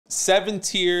7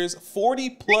 tiers,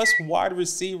 40+ wide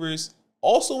receivers,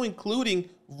 also including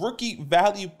rookie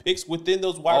value picks within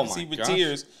those wide receiver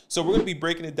tiers. So we're going to be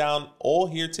breaking it down all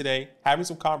here today, having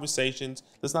some conversations.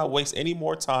 Let's not waste any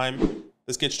more time.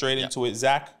 Let's get straight into it.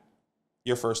 Zach,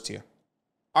 your first tier.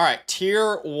 All right,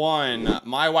 tier 1.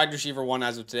 My wide receiver 1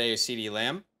 as of today is CeeDee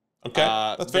Lamb. Okay,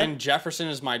 that's fair. Ben Jefferson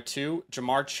is my 2.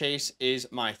 Jamar Chase is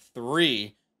my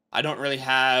 3. I don't really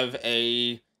have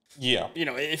a... Yeah. You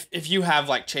know, if you have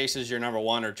like Chase as your number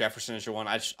 1 or Jefferson as your 1,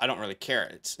 I don't really care.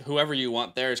 It's whoever you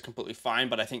want there is completely fine,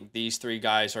 but I think these 3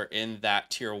 guys are in that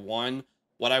tier 1.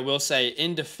 What I will say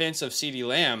in defense of CeeDee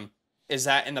Lamb is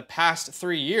that in the past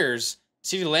 3 years,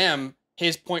 CeeDee Lamb,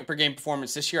 his point per game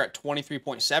performance this year at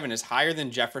 23.7 is higher than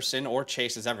Jefferson or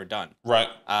Chase has ever done. Right.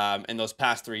 In those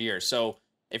past 3 years. So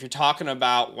if you're talking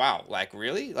about, wow, like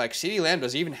really? Like CeeDee Lamb,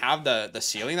 does he even have the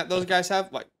ceiling that those guys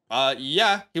have? Like,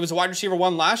 yeah, he was a wide receiver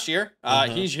 1 last year.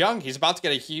 He's young. He's about to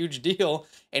get a huge deal,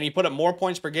 and he put up more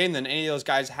points per game than any of those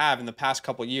guys have in the past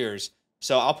couple years.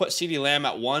 So I'll put CeeDee Lamb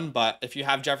at 1, but if you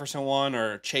have Jefferson 1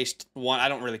 or Chase 1, I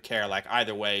don't really care. Like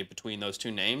either way between those 2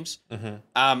 names. And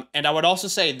I would also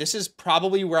say this is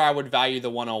probably where I would value the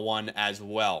 101 as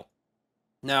well.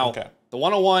 Now, the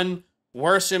 101,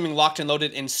 we're assuming locked and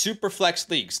loaded in super flex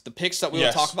leagues. The picks that we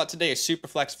will talk about today is super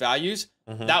flex values.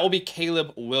 That will be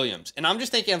Caleb Williams. And I'm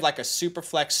just thinking of like a super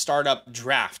flex startup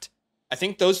draft. I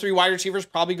think those 3 wide receivers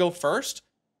probably go first,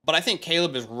 but I think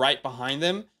Caleb is right behind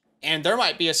them. And there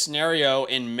might be a scenario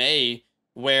in May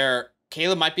where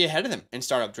Caleb might be ahead of them in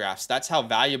startup drafts. That's how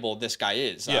valuable this guy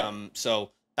is.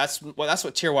 So that's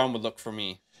what tier 1 would look for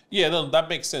me. Yeah, no, that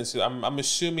makes sense. I'm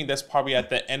assuming that's probably at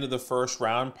the end of the first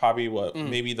round, probably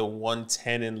maybe the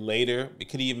 110 and later. It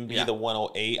could even be the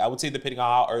 108. I would say depending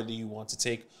on how early you want to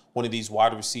take one of these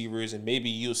wide receivers, and maybe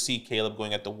you'll see Caleb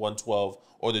going at the 112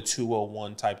 or the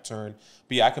 201 type turn.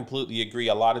 But yeah, I completely agree.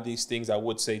 A lot of these things I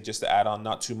would say, just to add on,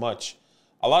 not too much.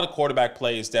 A lot of quarterback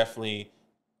play is definitely,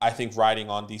 I think, riding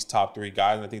on these top 3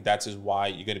 guys, and I think that's why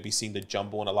you're going to be seeing the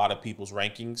jumbo in a lot of people's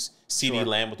rankings. CeeDee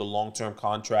Lamb with a long-term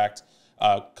contract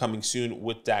coming soon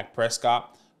with Dak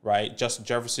Prescott, right? Justin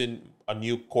Jefferson, a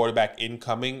new quarterback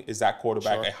incoming. Is that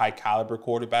quarterback a high-caliber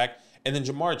quarterback? And then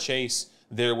Jamar Chase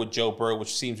there with Joe Burrow,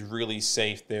 which seems really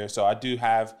safe there. So I do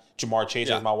have Jamar Chase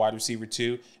as my wide receiver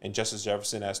 2 and Justin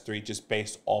Jefferson as 3, just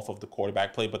based off of the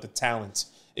quarterback play. But the talent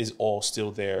is all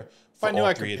still there. If I knew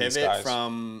I could pivot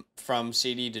from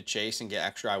CD to Chase and get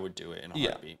extra, I would do it in a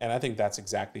heartbeat. And I think that's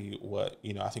exactly what,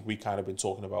 I think we kind of been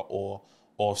talking about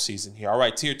all season here. All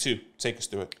right, tier 2, take us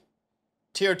through it.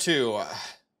 Tier 2,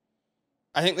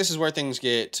 I think this is where things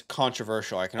get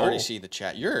controversial. I can already see the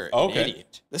chat. You're an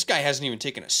idiot. This guy hasn't even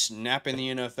taken a snap in the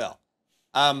NFL.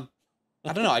 I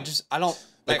don't know. I don't.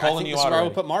 Like, I think this is where I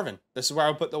would put Marvin. This is where I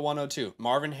would put the 102.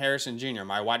 Marvin Harrison Jr.,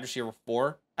 my wide receiver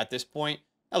 4 at this point.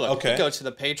 Oh, look, if he goes to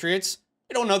the Patriots,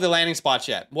 we don't know the landing spots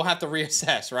yet. We'll have to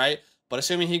reassess, right? But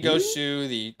assuming he goes to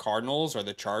the Cardinals or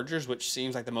the Chargers, which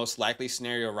seems like the most likely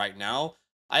scenario right now,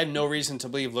 I have no reason to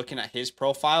believe, looking at his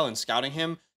profile and scouting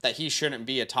him, that he shouldn't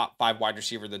be a top 5 wide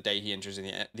receiver the day he enters in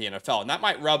the NFL. And that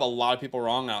might rub a lot of people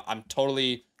wrong. I'm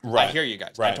totally... I hear you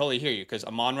guys. I totally hear you, because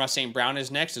Amon-Ra St. Brown is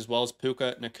next, as well as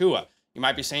Puka Nacua. You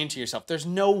might be saying to yourself, there's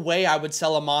no way I would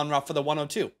sell Amon-Ra for the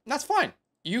 102. And that's fine.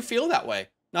 You feel that way.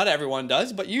 Not everyone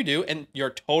does, but you do, and you're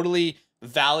totally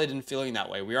valid in feeling that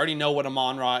way. We already know what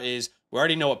Amon-Ra is. We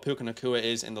already know what Puka Nacua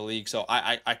is in the league, so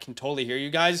I can totally hear you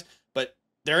guys, but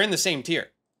they're in the same tier.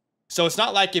 So it's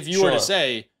not like if you were to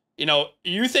say,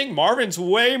 you think Marvin's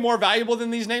way more valuable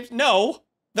than these names? No,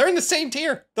 they're in the same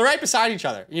tier. They're right beside each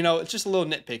other. It's just a little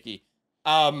nitpicky.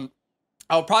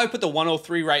 I'll probably put the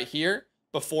 103 right here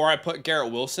before I put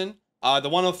Garrett Wilson. The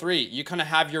 103, you kind of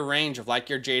have your range of like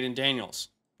your Jaden Daniels,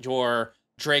 your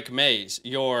Drake Mays,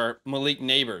 your Malik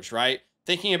Neighbors, right?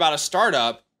 Thinking about a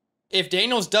startup, if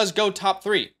Daniels does go top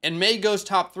 3 and May goes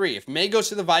top 3, if May goes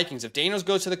to the Vikings, if Daniels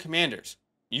goes to the Commanders,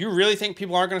 you really think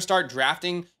people aren't going to start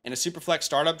drafting in a Superflex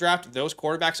startup draft those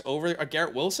quarterbacks over a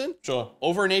Garrett Wilson? Sure.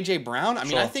 Over an AJ Brown? I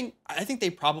mean, I think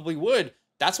they probably would.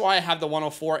 That's why I have the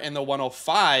 104 and the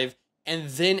 105 and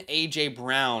then AJ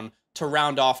Brown to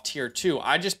round off tier 2.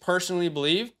 I just personally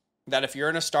believe that if you're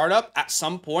in a startup, at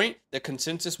some point, the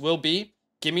consensus will be,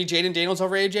 give me Jaden Daniels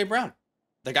over AJ Brown,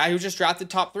 the guy who just drafted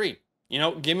top 3.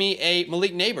 Give me a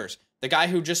Malik Neighbors, the guy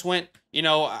who just went,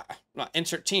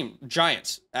 insert team,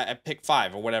 Giants at pick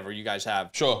 5 or whatever you guys have.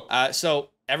 Sure. So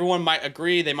everyone might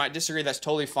agree, they might disagree, that's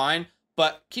totally fine.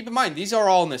 But keep in mind, these are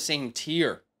all in the same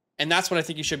tier. And that's what I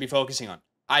think you should be focusing on.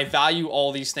 I value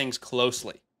all these things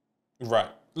closely. Right.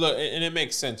 Look, and it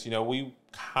makes sense. We've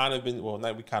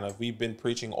been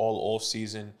preaching all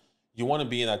season. You want to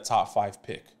be in that top 5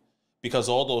 pick. because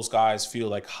all those guys feel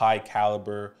like high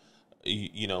caliber,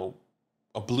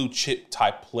 a blue chip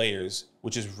type players,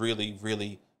 which is really,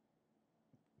 really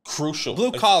crucial.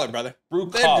 Blue collar, brother. Blue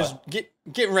collar. Just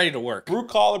getting ready to work. Blue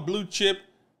collar, blue chip,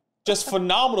 just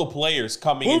phenomenal players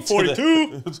coming Blue into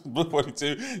 42. Blue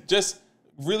 42. Just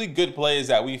really good players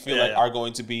that we feel like are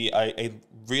going to be a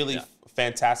really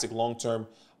fantastic long-term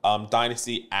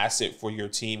dynasty asset for your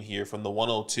team here from the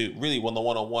 102, really when the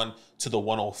 101 to the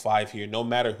 105 here. No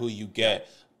matter who you get,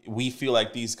 we feel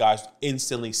like these guys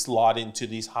instantly slot into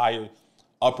these higher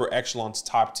upper echelons,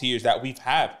 top tiers that we've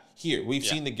had here. We've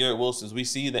seen the Garrett Wilsons. We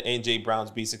see the A.J. Browns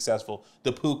be successful,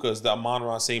 the Pukas, the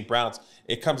Amon-Ra St. Browns.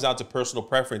 It comes down to personal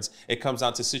preference. It comes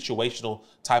down to situational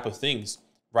type of things,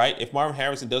 right? If Marvin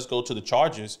Harrison does go to the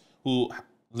Chargers, who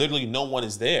literally no one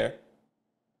is there,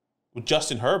 with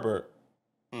Justin Herbert,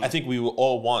 I think we will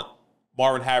all want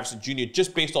Marvin Harrison Jr.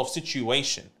 just based off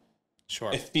situation.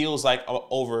 Sure. It feels like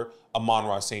over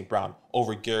Amon-Ra St. Brown,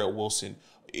 over Garrett Wilson,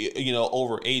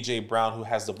 over A.J. Brown, who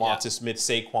has Devonta Smith,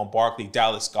 Saquon Barkley,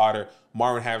 Dallas Goedert,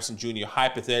 Marvin Harrison Jr.,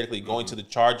 hypothetically going to the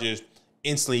Chargers,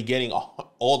 instantly getting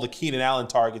all the Keenan Allen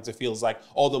targets, it feels like,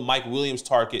 all the Mike Williams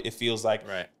target, it feels like.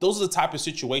 Right. Those are the type of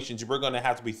situations we're going to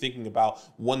have to be thinking about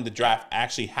when the draft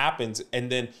actually happens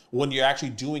and then when you're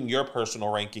actually doing your personal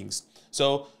rankings.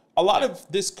 So a lot of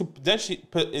this could potentially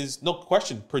is, no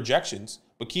question, projections,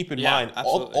 but keep in mind,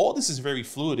 all this is very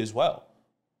fluid as well.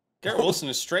 Garrett Wilson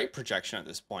is straight projection at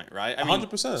this point, right? I mean,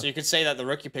 100%. So you could say that the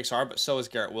rookie picks are, but so is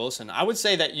Garrett Wilson. I would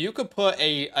say that you could put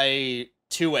a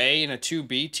 2A and a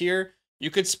 2B tier.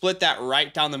 You could split that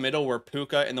right down the middle where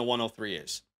Puka in the 103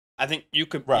 is. I think you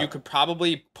could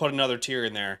probably put another tier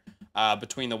in there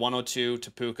between the 102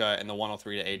 to Puka and the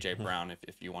 103 to A.J. Brown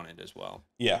if you wanted as well.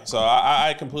 Yeah, so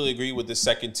I completely agree with the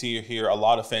second tier here. A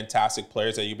lot of fantastic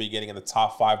players that you'll be getting in the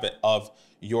top 5 of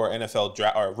your NFL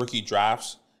draft or rookie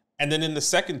drafts. And then in the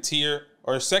second tier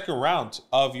or second round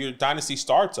of your dynasty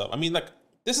startup, I mean, like,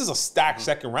 this is a stacked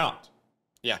second round.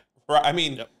 Yeah. Right. I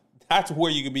mean, that's where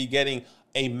you could be getting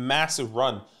a massive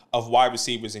run of wide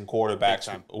receivers and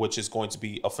quarterbacks, which is going to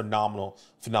be a phenomenal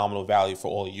value for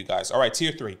all of you guys. All right,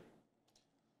 tier 3.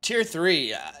 Tier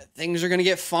 3, things are going to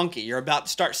get funky. You're about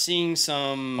to start seeing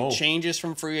some changes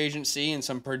from free agency and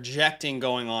some projecting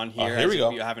going on here. Here we go.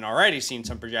 If you haven't already seen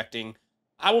some projecting,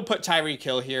 I will put Tyreek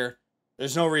Hill here.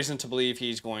 There's no reason to believe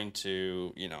he's going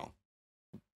to,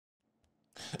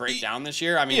 break down this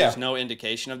year. I mean, there's no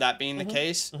indication of that being the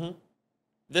case.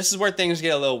 This is where things get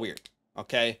a little weird,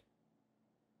 okay?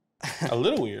 A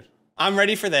little weird. I'm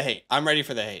ready for the hate.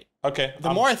 Okay.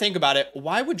 The more I think about it,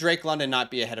 why would Drake London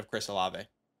not be ahead of Chris Olave?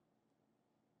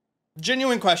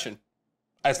 Genuine question.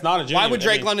 It's not a genuine. Why would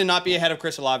Drake London not be ahead of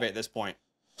Chris Olave at this point?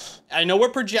 I know we're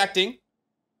projecting.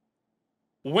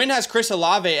 When has Chris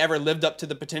Olave ever lived up to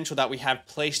the potential that we have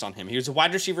placed on him? He was a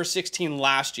wide receiver 16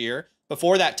 last year.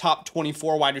 Before that, top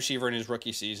 24 wide receiver in his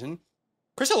rookie season.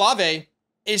 Chris Olave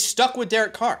is stuck with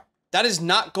Derek Carr. That is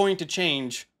not going to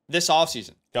change this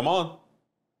offseason. Come on.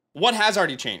 What has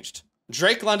already changed?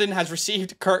 Drake London has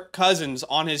received Kirk Cousins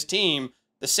on his team.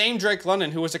 The same Drake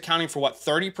London who was accounting for,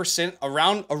 30%,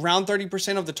 around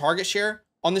 30% of the target share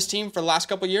on this team for the last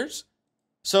couple of years.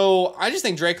 So I just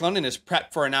think Drake London is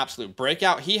prepped for an absolute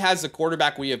breakout. He has the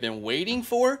quarterback we have been waiting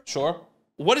for. Sure.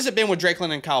 What has it been with Drake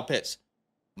London and Kyle Pitts?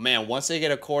 Man, once they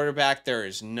get a quarterback, there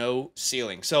is no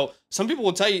ceiling. So some people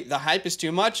will tell you the hype is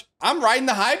too much. I'm riding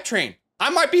the hype train. I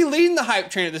might be leading the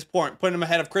hype train at this point, putting him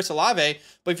ahead of Chris Olave.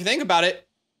 But if you think about it,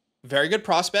 very good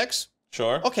prospects.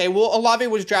 Sure. Okay, well, Olave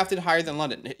was drafted higher than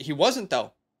London. He wasn't,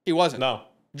 though. He wasn't. No.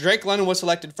 Drake London was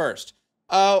selected first.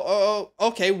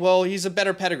 Okay, well, he's a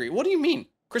better pedigree. What do you mean?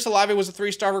 Chris Olave was a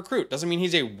 3-star recruit. Doesn't mean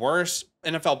he's a worse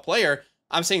NFL player.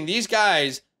 I'm saying these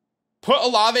guys, put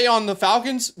Olave on the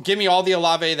Falcons, give me all the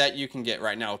Olave that you can get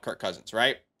right now with Kirk Cousins,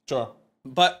 right? Sure.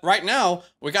 But right now,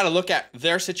 we got to look at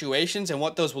their situations and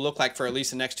what those will look like for at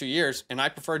least the next 2 years, and I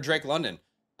prefer Drake London.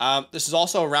 This is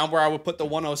also around where I would put the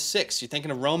 106. You're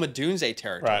thinking of Rome Odunze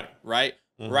territory, right?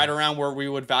 Mm-hmm. Right around where we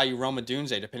would value Rome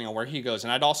Odunze, depending on where he goes.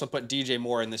 And I'd also put DJ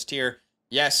Moore in this tier.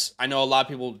 Yes, I know a lot of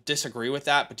people disagree with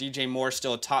that, but DJ Moore is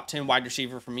still a top 10 wide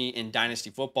receiver for me in Dynasty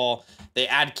football. They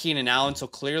add Keenan Allen, so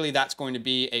clearly that's going to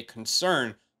be a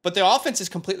concern. But the offense is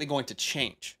completely going to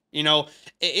change.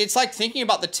 It's like thinking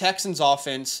about the Texans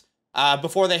offense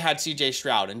before they had CJ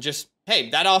Stroud and just, hey,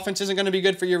 that offense isn't going to be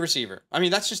good for your receiver. I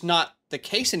mean, that's just not the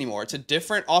case anymore. It's a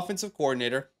different offensive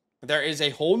coordinator. There is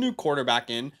a whole new quarterback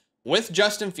in with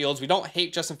Justin Fields. We don't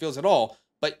hate Justin Fields at all.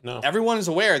 But everyone is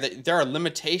aware that there are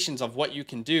limitations of what you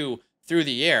can do through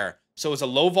the air. So it's a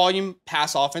low-volume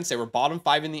pass offense. They were bottom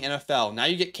 5 in the NFL. Now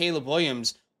you get Caleb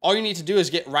Williams. All you need to do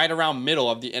is get right around middle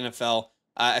of the NFL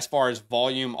as far as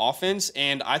volume offense.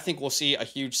 And I think we'll see a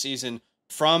huge season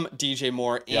from DJ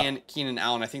Moore and Keenan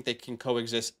Allen. I think they can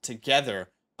coexist together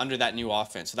under that new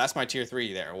offense. So that's my tier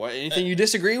 3 there. What, anything you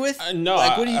disagree with? No.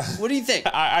 Like, what do you think?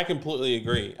 I completely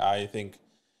agree. I think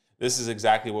this is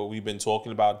exactly what we've been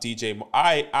talking about. DJ Moore.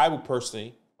 I would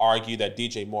personally argue that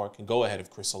DJ Moore can go ahead of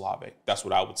Chris Olave. That's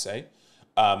what I would say.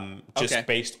 Just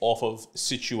based off of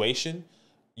situation.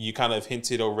 You kind of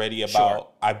hinted already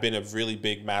about I've been a really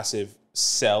big, massive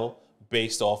sell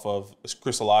based off of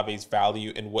Chris Olave's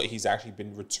value and what he's actually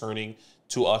been returning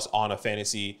to us on a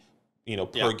fantasy,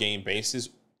 per game basis.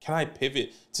 Can I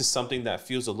pivot to something that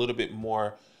feels a little bit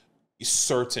more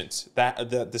certain, that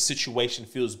the situation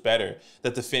feels better,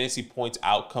 that the fantasy points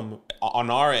outcome on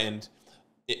our end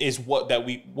is what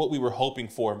we were hoping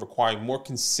for and requiring more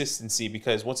consistency?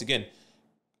 Because once again,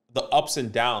 the ups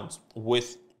and downs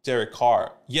with Derek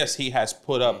Carr, yes, he has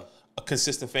put up a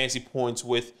consistent fantasy points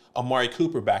with Amari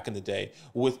Cooper back in the day,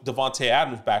 with Devontae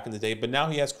Adams back in the day, but now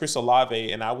he has Chris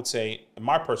Olave, and I would say, in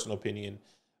my personal opinion,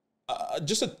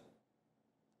 just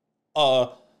a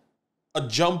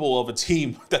jumble of a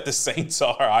team that the Saints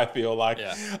are. I feel like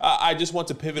I just want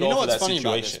to pivot off of that situation. You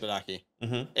know what's funny about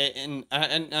this, Badaki?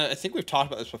 And I think we've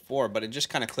talked about this before, but it just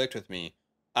kind of clicked with me.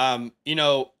 2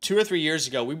 or 3 years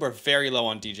ago, we were very low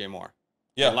on DJ Moore.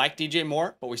 Yeah, I like DJ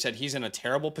Moore, but we said he's in a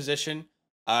terrible position.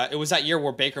 It was that year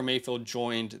where Baker Mayfield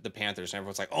joined the Panthers, and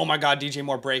everyone's like, "Oh my God, DJ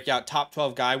Moore breakout, top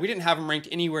 12 guy." We didn't have him ranked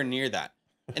anywhere near that,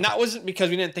 and that wasn't because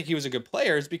we didn't think he was a good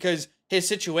player. It's because his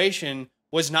situation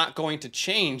was not going to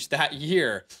change that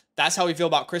year. That's how we feel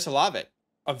about Chris Olave,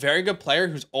 a very good player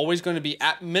who's always going to be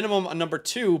at minimum a number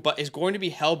 2, but is going to be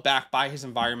held back by his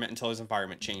environment until his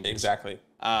environment changes. Exactly.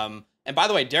 And by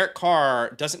the way, Derek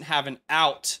Carr doesn't have an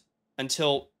out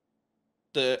until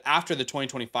after the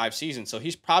 2025 season, so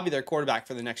he's probably their quarterback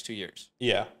for the next 2 years.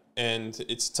 Yeah, and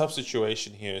it's a tough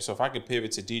situation here. So if I could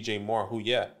pivot to DJ Moore, who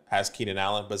has Keenan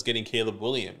Allen, but is getting Caleb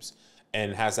Williams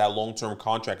and has that long-term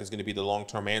contract, is going to be the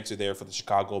long-term answer there for the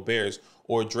Chicago Bears,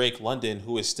 or Drake London,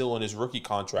 who is still on his rookie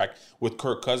contract with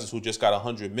Kirk Cousins, who just got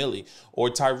 $100 million, or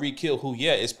Tyreek Hill, who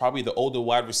is probably the older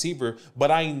wide receiver, but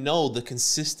I know the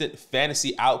consistent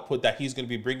fantasy output that he's going to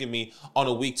be bringing me on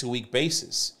a week-to-week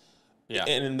basis. Yeah,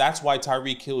 and that's why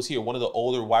Tyreek Hill is here, one of the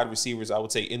older wide receivers, I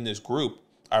would say, in this group.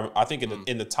 I think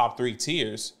in the top 3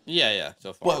 tiers. Yeah,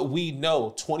 so far. But we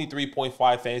know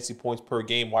 23.5 fantasy points per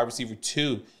game, wide receiver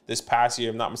 2 this past year.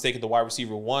 If I'm not mistaken, the wide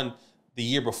receiver 1 the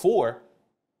year before.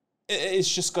 It's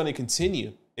just going to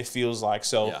continue, it feels like.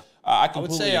 So I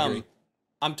completely agree.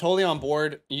 I'm totally on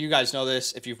board. You guys know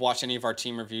this. If you've watched any of our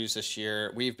team reviews this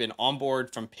year, we've been on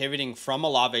board from pivoting from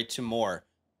Olave to Moore.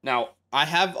 Now, I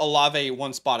have Olave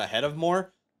 1 spot ahead of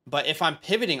Moore, but if I'm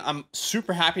pivoting, I'm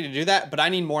super happy to do that, but I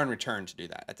need more in return to do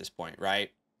that at this point,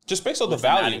 right? Just based on the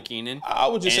value. I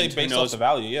would just say based off the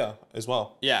value, as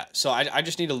well. Yeah, so I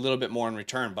just need a little bit more in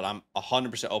return, but I'm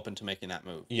 100% open to making that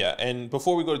move. Yeah, and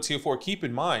before we go to tier 4, keep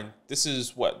in mind, this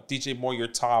is DJ Moore, your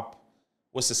top,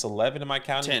 what's this, 11 am I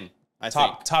counting? 10,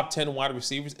 Top 10 wide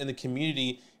receivers in the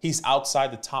community. He's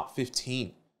outside the top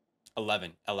 15.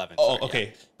 11. Oh, sorry, okay.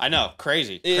 Yeah. I know.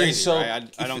 Crazy. So right?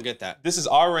 I don't get that. This is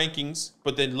our rankings,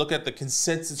 but then look at the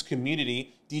consensus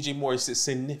community. DJ Moore is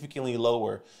significantly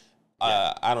lower.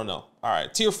 Yeah. I don't know. All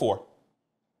right. Tier 4.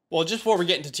 Well, just before we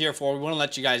get into tier 4, we want to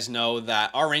let you guys know that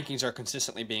our rankings are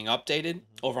consistently being updated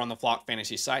over on the Flock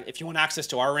Fantasy site. If you want access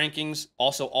to our rankings,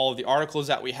 also all of the articles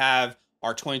that we have,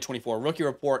 our 2024 rookie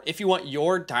report. If you want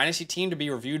your Dynasty team to be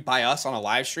reviewed by us on a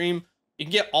live stream, you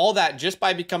can get all that just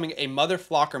by becoming a Mother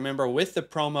Flocker member with the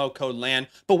promo code LAND.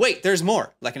 But wait, there's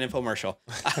more, like an infomercial.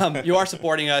 You are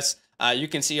supporting us. You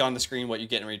can see on the screen what you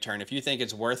get in return. If you think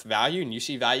it's worth value and you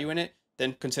see value in it,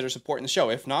 then consider supporting the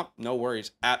show. If not, no worries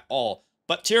at all.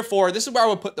 But tier 4, this is where I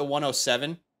would put the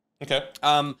 107. Okay.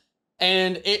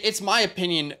 And it's my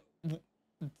opinion,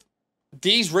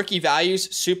 these rookie values,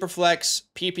 Superflex,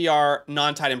 PPR,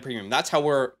 non-tight end premium, that's how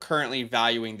we're currently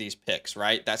valuing these picks,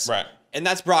 right? That's right. And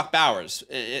that's Brock Bowers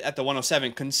at the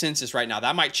 107 consensus right now.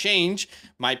 That might change,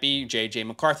 might be JJ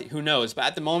McCarthy, who knows? But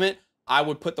at the moment, I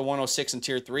would put the 106 in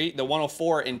tier 3, the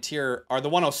 104 in tier, or the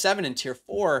 107 in tier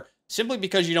 4, simply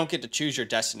because you don't get to choose your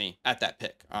destiny at that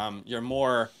pick. You're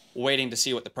more waiting to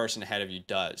see what the person ahead of you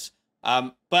does.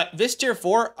 But this tier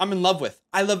 4, I'm in love with.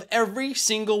 I love every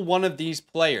single one of these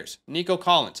players. Nico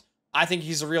Collins, I think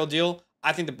he's the real deal.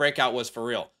 I think the breakout was for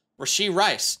real. Rashee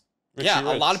Rice. A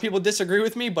lot of people disagree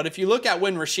with me, but if you look at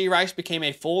when Rashee Rice became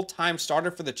a full-time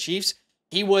starter for the Chiefs,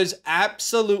 he was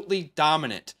absolutely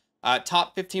dominant.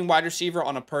 Top 15 wide receiver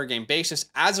on a per-game basis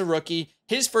as a rookie.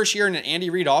 His first year in an Andy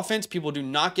Reid offense, people do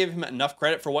not give him enough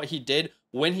credit for what he did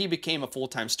when he became a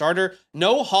full-time starter.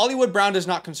 No, Hollywood Brown does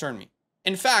not concern me.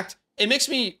 In fact, it makes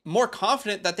me more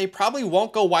confident that they probably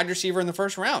won't go wide receiver in the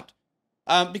first round.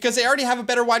 Because they already have a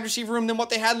better wide receiver room than what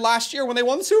they had last year when they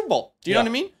won the Super Bowl. Do you know what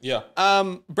I mean? Yeah.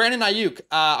 Brandon Ayuk,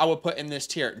 I would put in this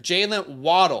tier. Jalen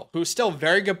Waddle, who's still a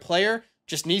very good player,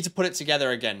 just needs to put it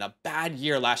together again. A bad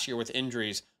year last year with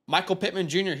injuries. Michael Pittman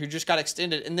Jr., who just got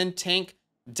extended. And then Tank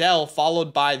Dell,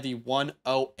 followed by the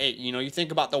 108. You know, you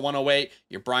think about the 108,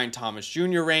 your Brian Thomas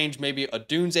Jr. range, maybe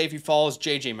Odunze if he falls,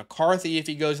 J.J. McCarthy if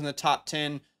he goes in the top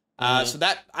 10. So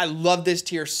that, I love this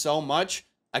tier so much.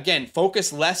 Again,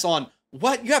 focus less on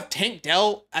what you have Tank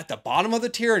Dell at the bottom of the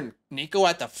tier and Nico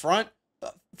at the front.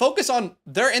 Focus on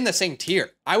they're in the same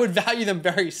tier. I would value them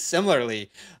very similarly.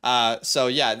 So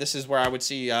yeah, this is where I would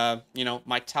see you know,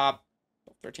 my top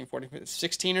 13, 14,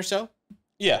 16 or so.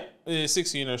 Yeah,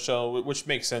 16 or so, which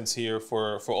makes sense here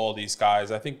for all these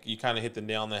guys. I think you kind of hit the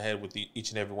nail on the head with each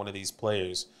and every one of these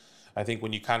players. I think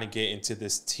when you kind of get into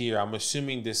this tier, I'm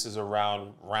assuming this is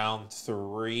around round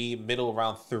 3, middle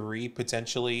round 3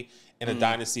 potentially in a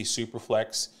Dynasty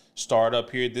Superflex startup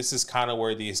here. This is kind of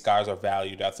where these guys are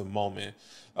valued at the moment.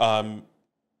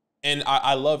 And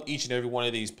I love each and every one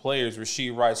of these players.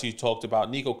 Rasheed Rice, you talked about,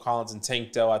 Nico Collins and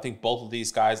Tank Dell. I think both of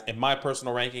these guys, in my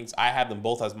personal rankings, I have them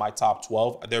both as my top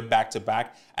 12. They're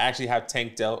back-to-back. I actually have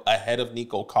Tank Dell ahead of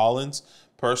Nico Collins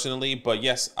personally. But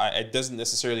yes, it doesn't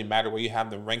necessarily matter where you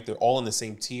have them ranked. They're all in the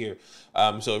same tier.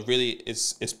 So it really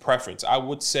it's preference. I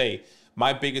would say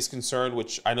my biggest concern,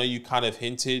 which I know you kind of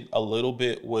hinted a little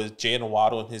bit, was Jalen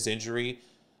Waddle and his injury.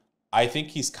 I think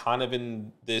he's kind of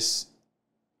in this...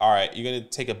 All right, you're going to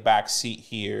take a back seat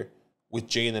here with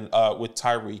with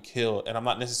Tyreek Hill. And I'm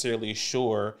not necessarily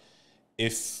sure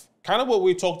if kind of what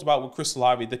we talked about with Chris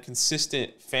Olave, the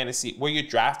consistent fantasy, where you're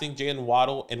drafting Jalen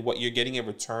Waddle and what you're getting in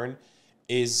return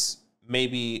is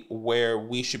maybe where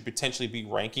we should potentially be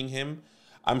ranking him.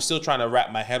 I'm still trying to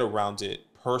wrap my head around it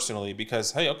personally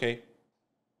because, hey, okay,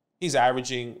 he's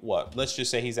averaging what? Let's just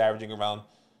say he's averaging around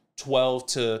 12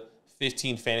 to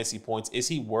 15 fantasy points. Is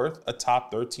he worth a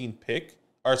top 13 pick?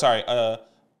 Or sorry,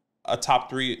 a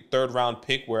top 3 third-round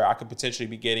pick where I could potentially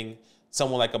be getting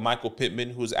someone like a Michael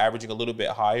Pittman who's averaging a little bit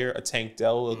higher, a Tank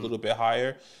Dell a little bit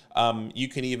higher. You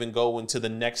can even go into the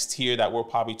next tier that we'll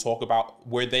probably talk about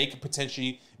where they could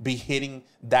potentially be hitting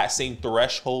that same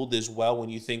threshold as well when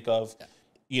you think of,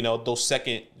 you know, those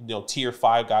second, you know, tier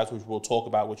 5 guys, which we'll talk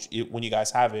about, which when you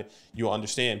guys have it, you'll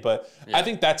understand. But I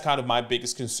think that's kind of my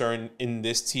biggest concern in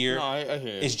this tier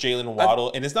is Jalen Waddle.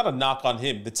 And it's not a knock on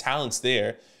him. The talent's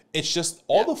there. It's just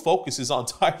all the focus is on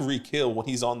Tyreek Hill when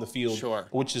he's on the field,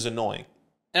 which is annoying.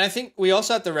 And I think we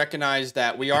also have to recognize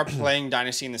that we are playing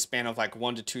Dynasty in the span of like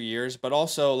 1 to 2 years, but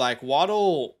also like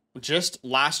Waddle just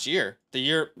last year, the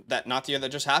year that, not the year that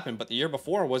just happened, but the year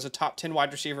before was a top 10 wide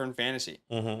receiver in fantasy.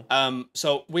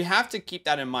 So we have to keep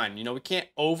that in mind. You know, we can't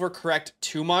overcorrect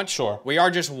too much. We are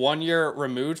just 1 year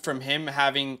removed from him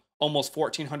having almost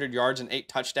 1,400 yards and 8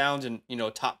 touchdowns and, you know,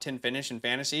 top 10 finish in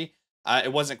fantasy.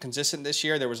 It wasn't consistent this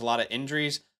year. There was a lot of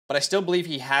injuries, but I still believe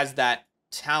he has that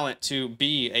talent to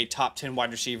be a top 10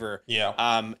 wide receiver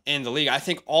in the league. I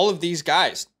think all of these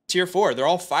guys, tier 4, they're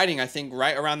all fighting, I think,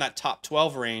 right around that top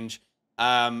 12 range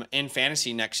in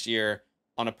fantasy next year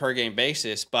on a per game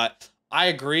basis. But I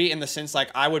agree in the sense,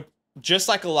 like, I would, just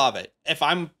like Olave, if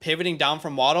I'm pivoting down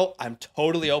from Waddle, I'm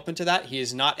totally open to that. He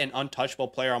is not an untouchable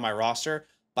player on my roster,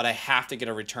 but I have to get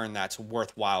a return that's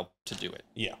worthwhile to do it.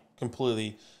 Yeah,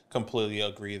 completely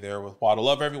agree there with Waddle.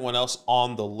 Love everyone else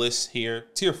on the list here.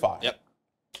 Tier 5. Yep.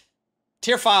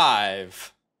 Tier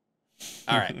 5.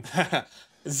 All right.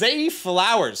 Zay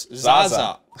Flowers,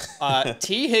 Zaza.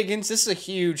 T. Higgins, this is a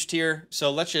huge tier,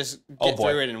 so let's just get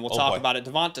through it and we'll talk about it.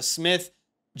 Devonta Smith,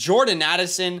 Jordan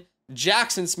Addison,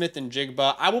 Jackson Smith, and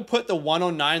Jigba. I will put the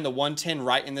 109, the 110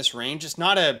 right in this range. It's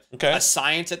not a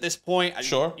science at this point.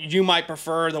 You might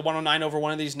prefer the 109 over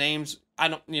one of these names. I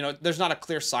don't, you know, there's not a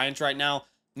clear science right now.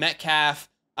 Metcalf,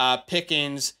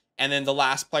 Pickens, and then the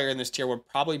last player in this tier would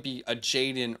probably be a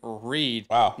Jaden Reed.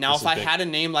 Wow. Now, if I had a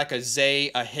name like a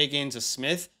Zay, a Higgins, a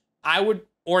Smith, I would,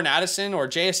 or an Addison or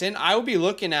JSN, I would be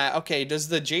looking at, okay, does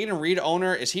the Jaden Reed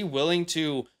owner, is he willing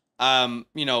to,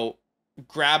 you know,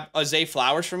 grab a Zay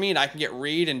Flowers for me and I can get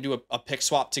Reed and do a pick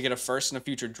swap to get a first in a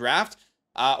future draft?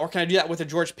 Or can I do that with a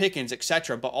George Pickens,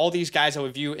 etc.? But all these guys I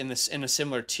would view in a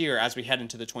similar tier as we head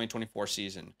into the 2024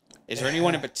 season. Is there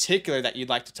anyone in particular that you'd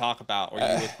like to talk about or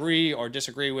you agree or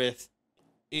disagree with?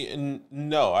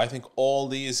 No, I think all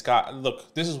these guys...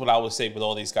 Look, this is what I would say with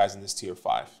all these guys in this tier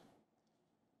 5.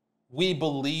 We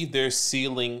believe their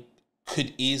ceiling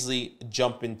could easily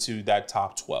jump into that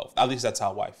top 12. At least that's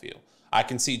how I feel. I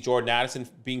can see Jordan Addison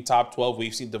being top 12.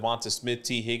 We've seen Devonta Smith,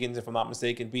 T. Higgins, if I'm not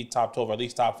mistaken, be top 12 or at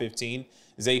least top 15.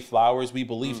 Zay Flowers, we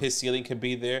believe his ceiling can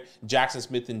be there. Jackson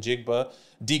Smith and Jigba.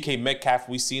 DK Metcalf,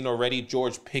 we've seen already.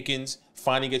 George Pickens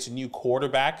finally gets a new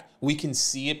quarterback. We can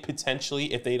see it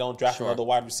potentially if they don't draft another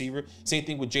wide receiver. Same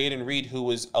thing with Jaden Reed, who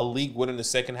was a league winner in the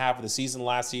second half of the season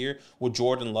last year with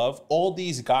Jordan Love. All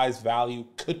these guys' value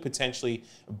could potentially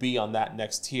be on that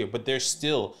next tier, but there's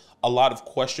still a lot of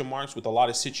question marks with a lot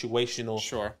of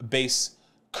situational base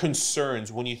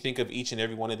concerns when you think of each and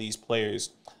every one of these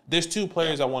players. There's two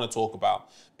players I want to talk about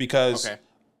because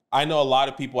I know a lot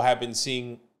of people have been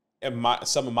seeing in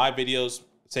some of my videos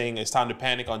saying it's time to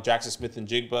panic on Jackson Smith and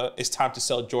Jigba. It's time to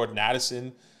sell Jordan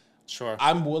Addison. Sure.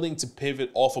 I'm willing to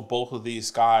pivot off of both of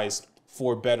these guys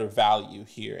for better value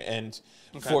here and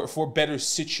for better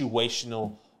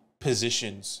situational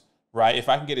positions, right? If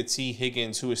I can get a T.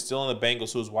 Higgins who is still in the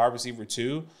Bengals, who is wide receiver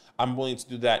 2, I'm willing to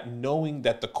do that knowing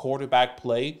that the quarterback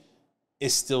play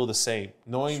is still the same,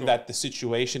 knowing that the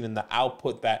situation and the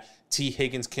output that T.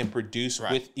 Higgins can produce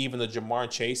with even the Jamar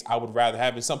Chase, I would rather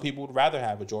have. And some people would rather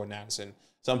have a Jordan Addison.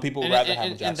 Some people would rather have a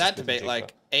Jackson in that Smith debate,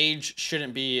 like, age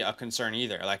shouldn't be a concern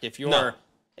either. Like, if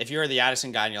you're the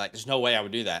Addison guy and you're like, there's no way I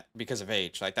would do that because of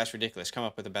age, like, that's ridiculous. Come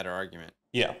up with a better argument.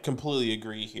 Yeah, completely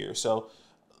agree here. So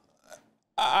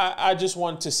I just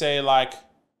want to say, like,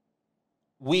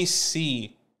 we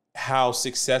see how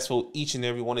successful each and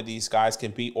every one of these guys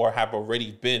can be or have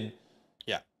already been.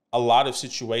 Yeah. A lot of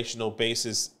situational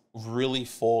basis really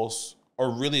falls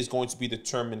or really is going to be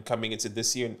determined coming into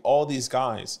this year. And all these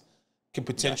guys can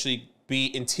potentially be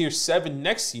in tier 7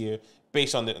 next year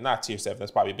based on not tier 7,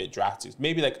 that's probably a bit drastic.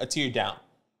 Maybe like a tier down,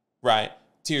 right?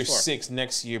 Tier 6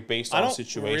 next year based on the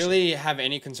situation. I don't really have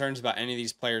any concerns about any of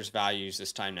these players' values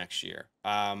this time next year.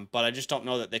 But I just don't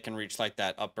know that they can reach like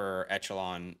that upper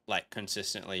echelon like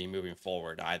consistently moving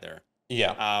forward either.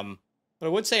 Yeah. But I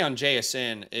would say on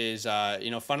JSN is,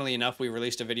 funnily enough, we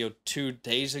released a video 2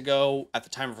 days ago at the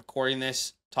time of recording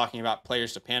this talking about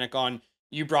players to panic on.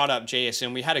 You brought up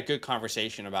JSN. We had a good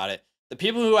conversation about it. The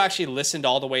people who actually listened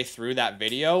all the way through that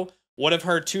video would have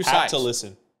heard two sides. Have to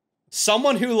listen.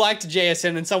 Someone who liked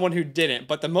JSN and someone who didn't.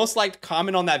 But the most liked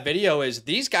comment on that video is,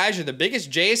 these guys are the biggest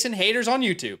JSN haters on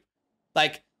YouTube.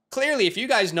 Like, clearly, if you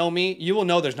guys know me, you will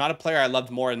know there's not a player I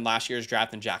loved more in last year's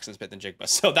draft than Jackson Smith and Jigba.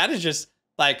 So that is just,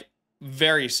 like,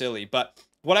 very silly. But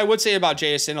what I would say about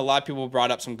JSN, a lot of people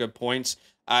brought up some good points.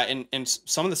 And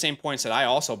some of the same points that I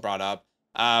also brought up,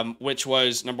 which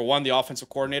was, number one, the offensive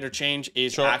coordinator change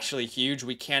is actually huge.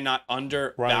 We cannot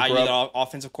undervalue the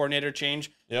offensive coordinator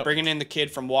change. Yep. Bringing in the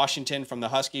kid from Washington, from the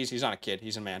Huskies. He's not a kid.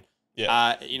 He's a man.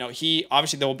 Yeah. He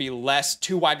obviously there will be less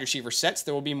 2 wide receiver sets.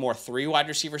 There will be more 3 wide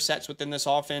receiver sets within this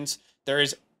offense. There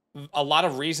is a lot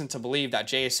of reason to believe that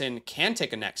JSN can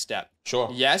take a next step. Sure.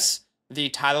 Yes, the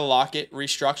Tyler Lockett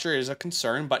restructure is a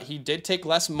concern, but he did take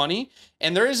less money.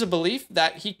 And there is a belief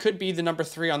that he could be the number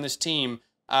 3 on this team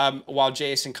while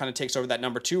JSN kind of takes over that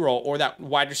number 2 role, or that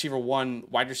wide receiver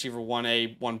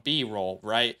 1A, 1B role,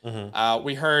 right? Mm-hmm.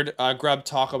 We heard Grubb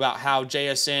talk about how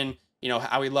JSN,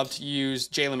 how he loved to use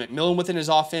Jalen McMillan within his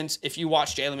offense. If you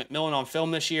watch Jalen McMillan on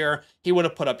film this year, he would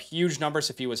have put up huge numbers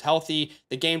if he was healthy.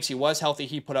 The games he was healthy,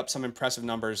 he put up some impressive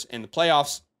numbers in the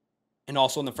playoffs and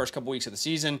also in the first couple weeks of the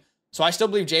season. So I still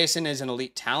believe JSN is an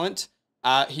elite talent.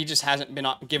 He just hasn't been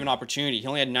given opportunity. He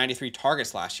only had 93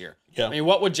 targets last year. Yeah. I mean,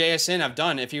 what would JSN have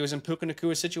done if he was in Puka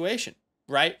Nakua's situation,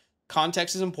 right?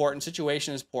 Context is important.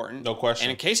 Situation is important. No question.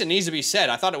 And in case it needs to be said,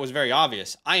 I thought it was very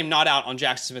obvious. I am not out on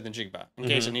Jackson Smith and Jigba, in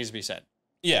case it needs to be said.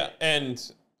 Yeah,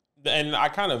 and I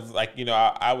kind of, like,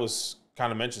 I was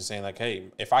kind of mentioned saying, like,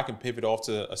 hey, if I can pivot off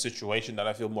to a situation that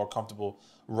I feel more comfortable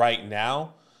right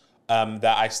now,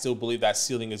 that I still believe that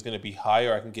ceiling is going to be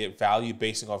higher. I can get value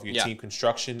basing off your team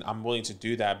construction. I'm willing to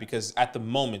do that because at the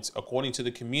moment, according to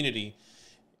the community,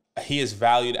 he is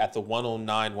valued at the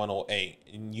 109, 108.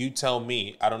 And you tell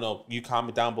me, I don't know, you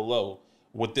comment down below,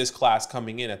 with this class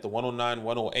coming in at the 109,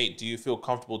 108, do you feel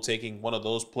comfortable taking one of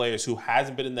those players who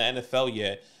hasn't been in the NFL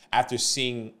yet after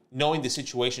knowing the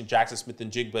situation Jackson Smith and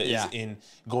Jigba is in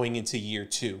going into year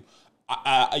 2?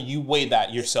 You weigh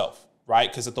that yourself,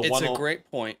 right? Because at the it's a great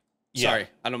point. Sorry,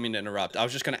 I don't mean to interrupt. I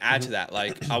was just going to add to that.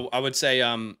 Like, I would say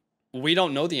we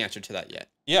don't know the answer to that yet.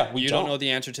 Yeah, you don't know the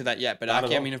answer to that yet. But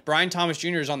I mean, if Brian Thomas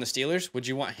Jr. is on the Steelers, would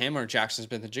you want him or Jackson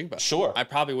Smith and Jigba? Sure. I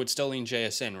probably would still lean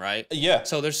JSN, right? Yeah.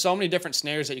 So there's so many different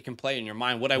scenarios that you can play in your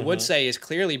mind. What I would say is,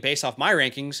 clearly, based off my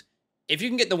rankings, if you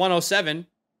can get the 107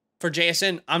 for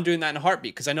JSN, I'm doing that in a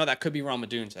heartbeat because I know that could be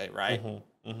Ramadounze, right?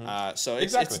 So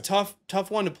it's a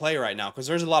tough one to play right now because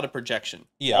there's a lot of projection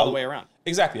all the way around.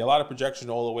 Exactly, a lot of projection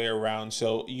all the way around.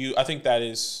 So I think that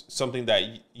is something that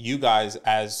you guys,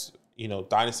 as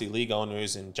Dynasty League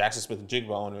owners and Jackson Smith and Jigba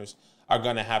owners, are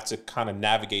going to have to kind of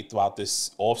navigate throughout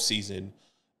this offseason,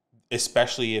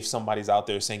 especially if somebody's out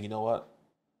there saying, you know what,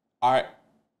 all right,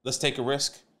 let's take a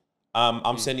risk.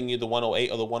 I'm sending you the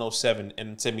 108 or the 107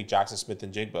 and send me Jackson Smith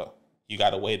and Jigba. You got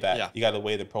to weigh that. Yeah. You got to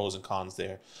weigh the pros and cons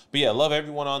there. But yeah, love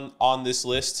everyone on this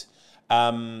list.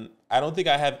 I don't think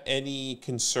I have any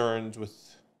concerns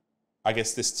with, I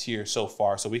guess, this tier so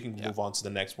far. So we can move on to the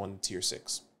next one, tier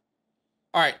 6.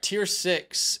 All right, tier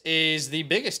 6 is the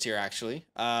biggest tier, actually.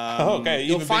 Okay,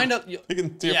 you'll find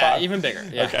tier 5. Even bigger.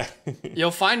 Yeah. Okay.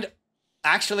 You'll find,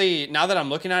 actually, now that I'm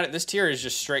looking at it, this tier is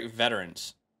just straight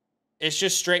veterans. It's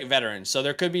just straight veterans. So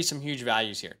there could be some huge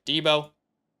values here. Debo,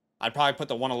 I'd probably put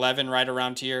the 111 right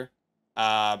around here.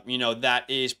 That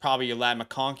is probably your Ladd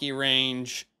McConkey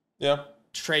range. Yeah.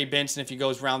 Trey Benson if he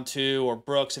goes round 2, or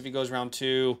Brooks if he goes round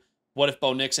 2. What if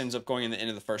Bo Nix ends up going in the end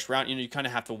of the first round? You kind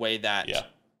of have to weigh that. Yeah.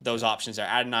 Those options there.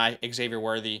 Adonai, Xavier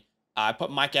Worthy. I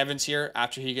put Mike Evans here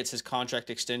after he gets his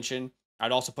contract extension.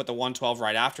 I'd also put the 112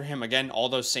 right after him. Again, all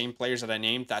those same players that I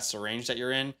named, that's the range that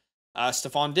you're in.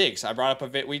 Stephon Diggs. I brought up a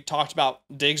bit. We talked about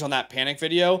Diggs on that panic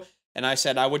video, and I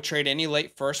said I would trade any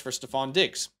late first for Stephon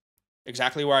Diggs.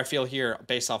 Exactly where I feel here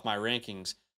based off my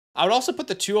rankings. I would also put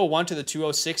the 201 to the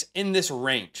 206 in this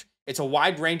range. It's a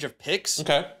wide range of picks.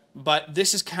 Okay. But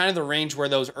this is kind of the range where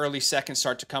those early seconds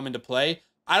start to come into play.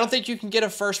 I don't think you can get a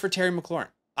first for Terry McLaurin.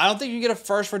 I don't think you can get a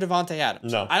first for Devontae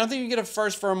Adams. No. I don't think you can get a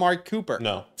first for Amari Cooper.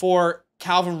 No. For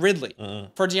Calvin Ridley.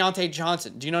 For Deontay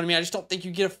Johnson. Do you know what I mean? I just don't think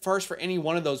you get a first for any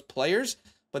one of those players.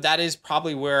 But that is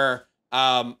probably where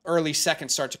early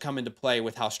seconds start to come into play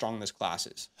with how strong this class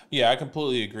is. Yeah, I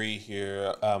completely agree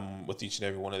here with each and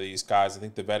every one of these guys. I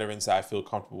think the veterans that I feel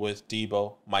comfortable with,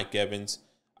 Debo, Mike Evans,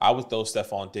 I would throw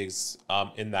Stephon Diggs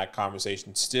in that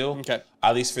conversation still,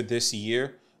 at least for this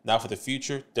year. Now for the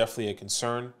future, definitely a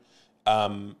concern.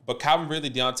 But Calvin Ridley,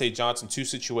 Deontay Johnson, two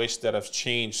situations that have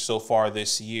changed so far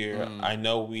this year. I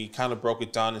know we kind of broke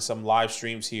it down in some live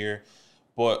streams here,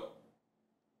 but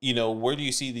where do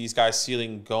you see these guys'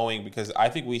 ceiling going? Because I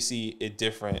think we see it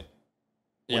different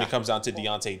when it comes down to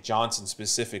Deontay Johnson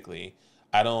specifically.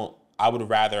 I would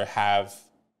rather have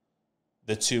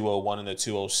the 201 and the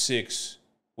 206,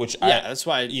 which that's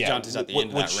why Johnson's at the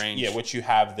end of that range. Yeah, what you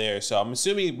have there. So I'm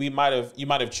assuming you might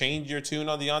have changed your tune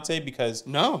on Deontay because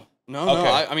no.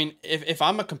 I mean, if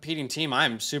I'm a competing team,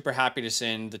 I'm super happy to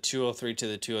send the 203 to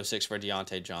the 206 for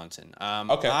Deontay Johnson.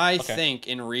 I think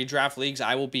in redraft leagues,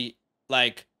 I will be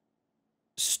like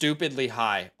stupidly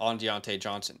high on Deontay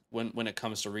Johnson when it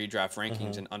comes to redraft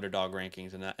rankings and underdog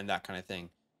rankings and that kind of thing.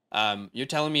 You're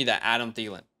telling me that Adam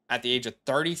Thielen at the age of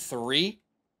 33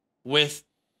 with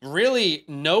really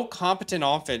no competent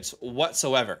offense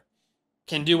whatsoever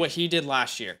can do what he did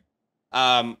last year.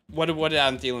 What did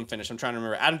Adam Thielen finish? I'm trying to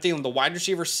remember. Adam Thielen, the wide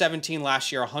receiver, 17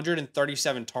 last year,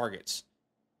 137 targets.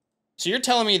 So you're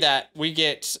telling me that we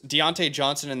get Deontay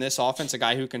Johnson in this offense, a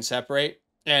guy who can separate,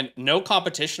 and no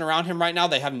competition around him right now.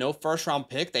 They have no first-round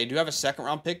pick. They do have a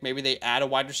second-round pick. Maybe they add a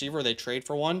wide receiver or they trade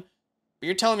for one. But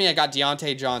you're telling me I got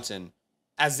Deontay Johnson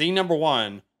as the number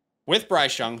one with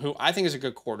Bryce Young, who I think is a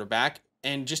good quarterback,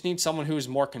 and just need someone who is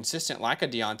more consistent like a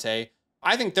Deontay.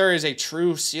 I think there is a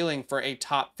true ceiling for a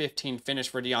top 15 finish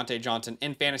for Deontay Johnson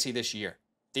in fantasy this year.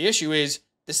 The issue is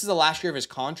this is the last year of his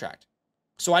contract.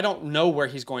 So I don't know where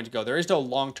he's going to go. There is no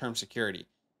long-term security.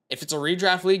 If it's a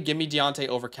redraft league, give me Deontay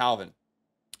over Calvin.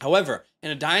 However,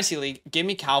 in a dynasty league, give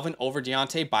me Calvin over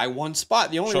Deontay by one spot.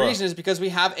 The only reason is because we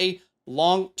have a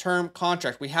long-term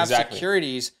contract. We have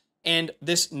securities, and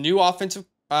this new offensive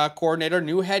coordinator,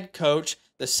 new head coach,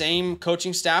 the same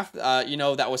coaching staff,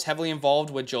 that was heavily involved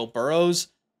with Joe Burrow's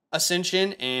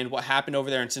ascension and what happened over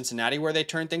there in Cincinnati where they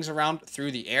turned things around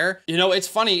through the air. It's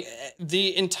funny.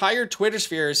 The entire Twitter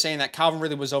sphere is saying that Calvin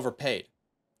Ridley was overpaid.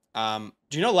 Do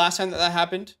you know last time that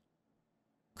happened?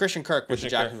 Christian Kirk with the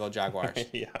Jacksonville Jaguars.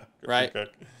 Right? Kirk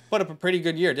put up a pretty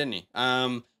good year, didn't he?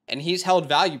 And he's held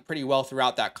value pretty well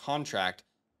throughout that contract.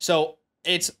 So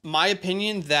it's my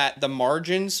opinion that the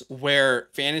margins where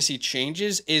fantasy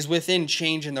changes is within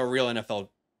change in the real NFL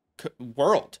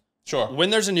world. Sure. When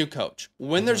there's a new coach,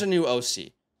 when there's a new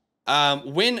OC,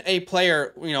 when a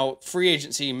player, free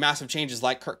agency, massive changes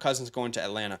like Kirk Cousins going to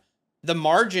Atlanta, the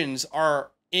margins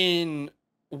are in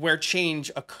where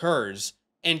change occurs.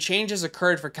 And change has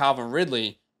occurred for Calvin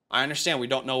Ridley. I understand we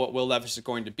don't know what Will Levis is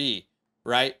going to be,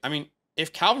 right? I mean,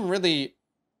 if Calvin Ridley,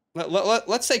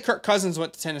 let's say Kirk Cousins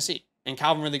went to Tennessee and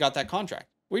Calvin Ridley got that contract,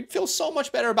 we'd feel so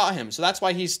much better about him. So that's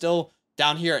why he's still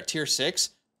Down here at tier 6,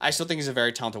 I still think he's a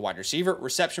very talented wide receiver.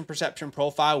 Reception perception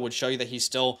profile would show you that he's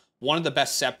still one of the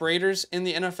best separators in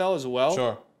the NFL as well.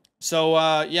 Sure.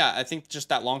 So, yeah, I think just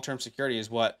that long-term security is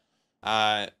what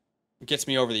gets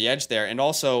me over the edge there, and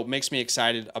also makes me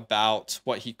excited about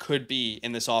what he could be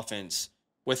in this offense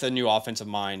with a new offensive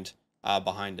mind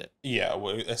behind it. Yeah,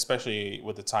 especially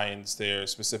with the Titans there,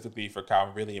 specifically for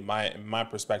Calvin Ridley. In my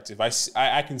perspective,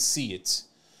 I can see it.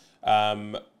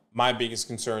 My biggest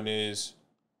concern is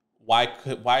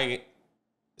why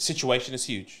situation is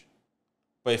huge,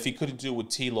 but if he couldn't do it with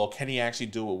T-Law, can he actually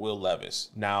do it with Will Levis?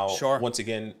 Now, sure. Once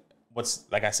again,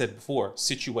 like I said before,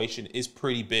 situation is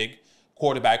pretty big.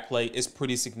 Quarterback play is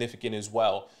pretty significant as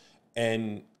well,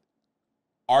 and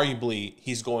arguably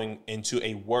he's going into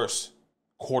a worse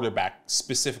quarterback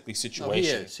specifically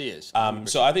situation. No, he is.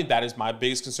 So I think that is my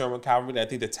biggest concern with Calvin Ridley. I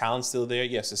think the talent's still there.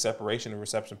 Yes, the separation and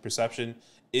reception perception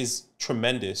is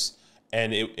tremendous,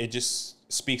 and it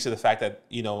just speaks to the fact that,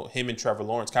 you know, him and Trevor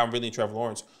Lawrence, Calvin Ridley and Trevor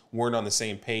Lawrence, weren't on the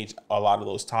same page a lot of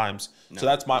those times. No, so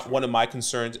that's one of my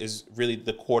concerns is really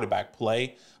the quarterback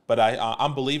play. But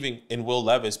I'm believing in Will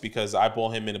Levis because I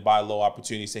bought him in a buy low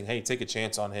opportunity, saying, hey, take a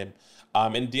chance on him.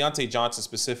 And Deontay Johnson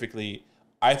specifically,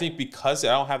 I think because I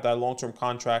don't have that long-term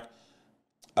contract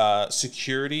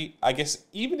security, I guess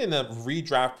even in a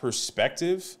redraft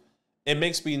perspective, it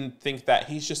makes me think that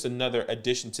he's just another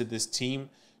addition to this team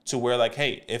to where, like,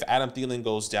 hey, if Adam Thielen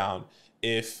goes down,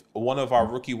 if one of our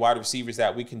rookie wide receivers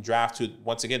that we can draft to,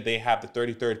 once again, they have the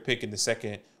 33rd pick in the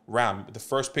second round, the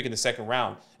first pick in the second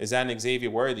round, is that an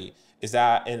Xavier Worthy? Is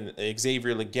that an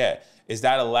Xavier Legette? Is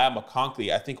that a Lab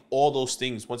McConkey? I think all those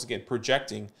things, once again,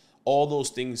 projecting, all those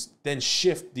things then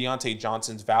shift Deontay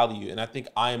Johnson's value. And I think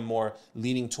I am more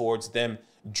leaning towards them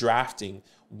drafting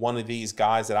one of these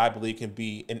guys that I believe can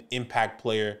be an impact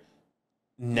player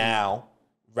now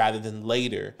rather than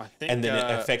later. And then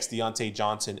it affects Deontay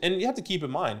Johnson. And you have to keep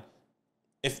in mind,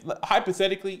 if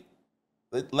hypothetically,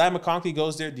 Lab McConkey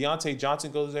goes there, Deontay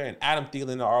Johnson goes there, and Adam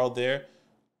Thielen are all there,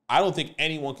 I don't think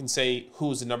anyone can say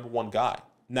who's the number one guy.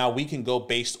 Now, we can go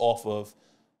based off of,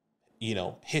 you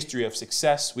know, history of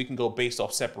success. We can go based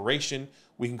off separation.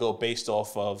 We can go based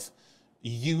off of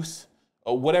youth,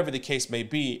 or whatever the case may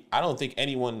be. I don't think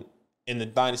anyone in the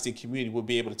Dynasty community would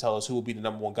be able to tell us who would be the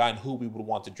number one guy and who we would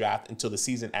want to draft until the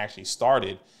season actually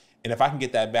started. And if I can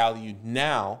get that value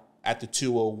now at the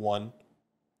 201,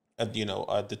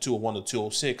 the 201 to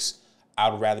 206, I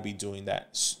would rather be doing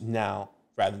that now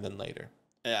rather than later.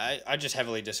 Yeah, I just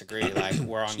heavily disagree. Like,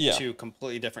 we're on two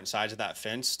completely different sides of that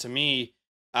fence. To me,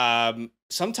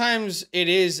 sometimes it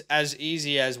is as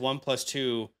easy as 1 +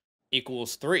 2 =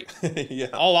 3. Yeah.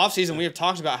 All offseason, we have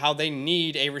talked about how they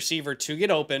need a receiver to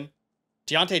get open.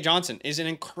 Deontay Johnson is an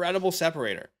incredible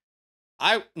separator.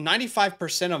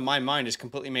 95% of my mind is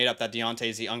completely made up that Deontay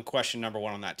is the unquestioned number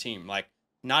one on that team. Like,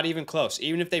 not even close.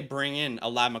 Even if they bring in a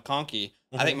Lab McConkey,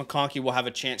 I think McConkey will have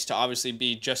a chance to obviously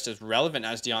be just as relevant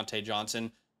as Deontay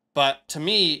Johnson. But to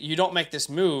me, you don't make this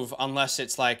move unless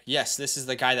it's like, yes, this is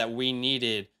the guy that we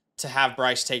needed to have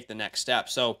Bryce take the next step.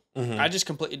 So I just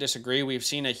completely disagree. We've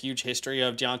seen a huge history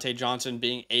of Deontay Johnson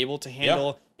being able to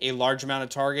handle a large amount of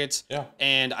targets. Yeah.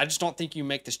 And I just don't think you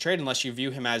make this trade unless you view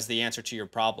him as the answer to your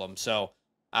problem. So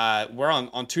we're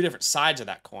on two different sides of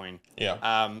that coin.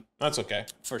 Yeah. That's okay.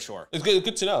 For sure. It's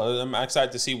good to know. I'm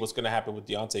excited to see what's going to happen with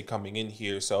Deontay coming in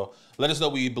here. So let us know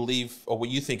what you believe or what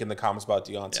you think in the comments about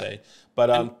Deontay. Yeah.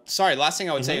 But sorry, last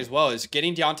thing I would say as well is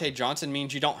getting Deontay Johnson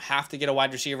means you don't have to get a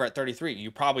wide receiver at 33.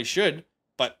 You probably should,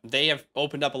 but they have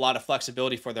opened up a lot of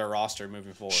flexibility for their roster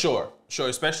moving forward. Sure.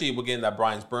 Especially we're getting that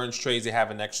Brian Burns trades. They have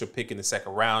an extra pick in the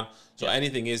second round. So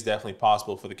anything is definitely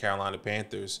possible for the Carolina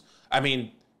Panthers. I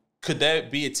mean, could there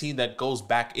be a team that goes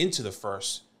back into the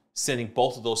first, sending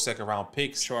both of those second round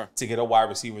picks to get a wide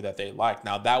receiver that they like?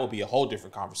 Now, that would be a whole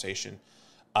different conversation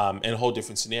and a whole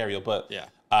different scenario. But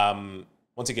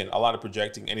once again, a lot of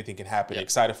projecting. Anything can happen.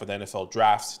 Excited for the NFL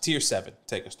draft. Tier 7.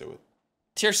 Take us through it.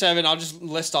 Tier 7, I'll just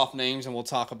list off names and we'll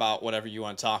talk about whatever you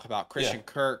want to talk about. Christian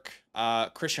Kirk,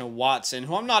 Christian Watson,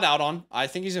 who I'm not out on. I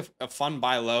think he's a fun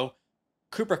buy low.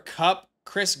 Cooper Kupp,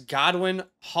 Chris Godwin,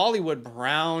 Hollywood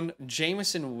Brown,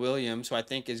 Jameson Williams, who I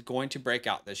think is going to break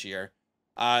out this year.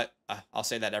 I'll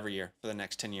say that every year for the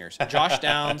next 10 years. Josh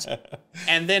Downs.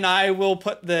 And then I will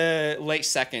put the late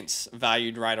seconds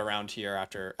valued right around here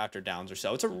after Downs or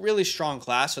so. It's a really strong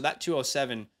class. So that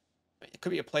 207, it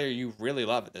could be a player you really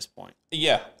love at this point.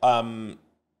 Yeah.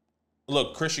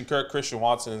 Look, Christian Kirk, Christian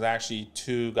Watson is actually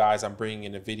two guys I'm bringing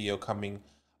in a video coming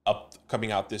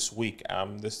out this week.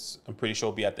 I'm pretty sure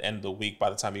will be at the end of the week by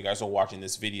the time you guys are watching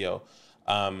this video.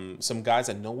 Some guys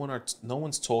that no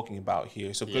one's talking about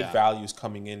here. So good values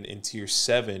coming in tier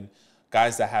 7.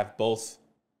 guys that have both,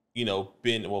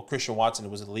 Christian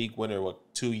Watson was a league winner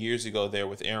 2 years ago there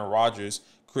with Aaron Rodgers.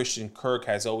 Christian Kirk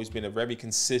has always been a very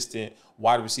consistent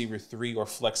wide receiver 3 or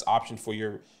flex option for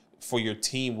your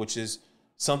team, which is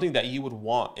something that you would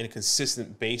want in a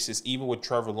consistent basis, even with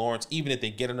Trevor Lawrence. Even if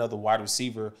they get another wide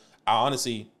receiver, I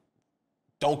honestly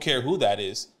don't care who that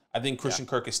is. I think Christian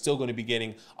Kirk is still going to be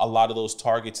getting a lot of those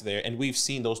targets there. And we've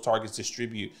seen those targets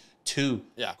distribute to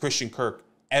Christian Kirk,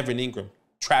 Evan Ingram,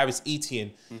 Travis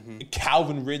Etienne,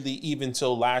 Calvin Ridley, even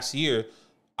till last year.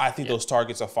 I think those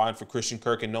targets are fine for Christian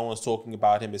Kirk, and no one's talking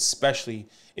about him, especially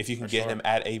if you can get him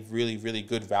at a really, really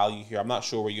good value here. I'm not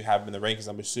sure where you have him in the rankings.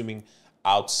 I'm assuming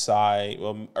outside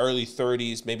early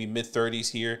 30s, maybe mid 30s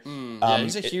here.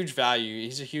 He's a huge value.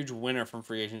 He's a huge winner from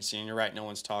free agency, and you're right, no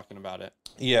one's talking about it.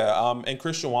 Yeah, and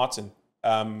Christian Watson,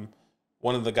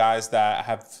 one of the guys that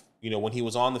have, when he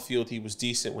was on the field, he was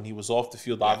decent. When he was off the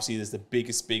field, obviously, there's the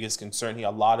biggest concern. He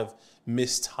had a lot of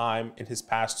missed time in his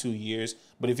past 2 years.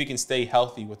 But if he can stay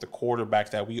healthy with the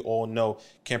quarterback that we all know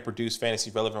can produce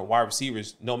fantasy relevant wide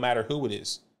receivers, no matter who it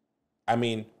is. I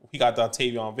mean, we got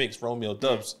Dontavion Vicks, Romeo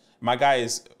Dubs. My guy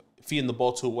is feeding the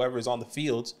ball to whoever is on the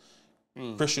field.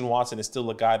 Christian Watson is still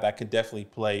a guy that can definitely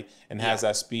play and has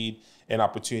that speed and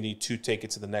opportunity to take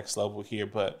it to the next level here.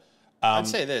 But I'd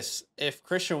say this: if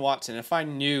Christian Watson, if I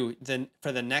knew then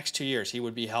for the next 2 years he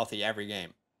would be healthy every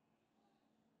game,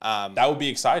 that would be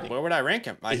exciting. Where would I rank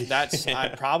him? Like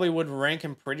I probably would rank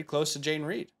him pretty close to Jaden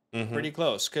Reed, pretty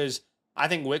close, because I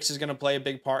think Wicks is going to play a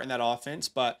big part in that offense.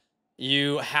 But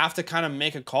you have to kind of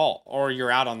make a call, or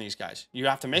you're out on these guys. You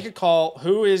have to make a call.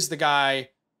 Who is the guy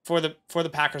for the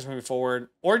Packers moving forward,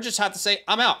 or just have to say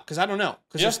I'm out because I don't know,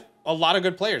 because there's a lot of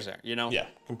good players there. Yeah,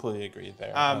 completely agree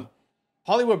there.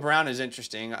 Hollywood Brown is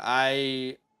interesting.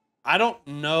 I don't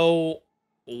know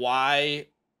why.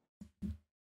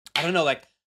 I don't know. Like,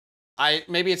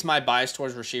 maybe it's my bias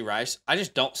towards Rashee Rice. I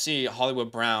just don't see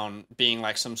Hollywood Brown being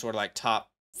like some sort of like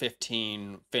top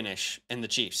 15 finish in the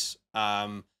Chiefs.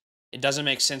 It doesn't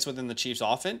make sense within the Chiefs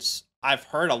offense. I've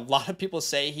heard a lot of people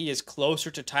say he is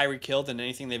closer to Tyreek Hill than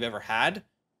anything they've ever had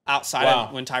outside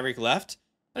of when Tyreek left.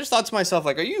 I just thought to myself,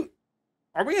 like,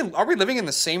 are we living in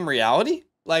the same reality?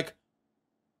 Like,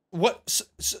 what?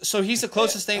 So he's the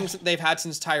closest thing that they've had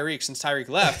since Tyreek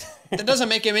left. That doesn't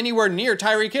make him anywhere near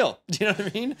Tyreek Hill. Do you know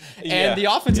what I mean? And the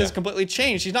offense has completely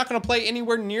changed. He's not going to play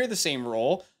anywhere near the same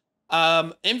role.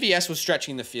 MVS was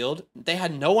stretching the field. They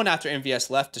had no one after MVS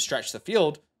left to stretch the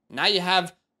field. Now you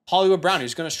have Hollywood Brown,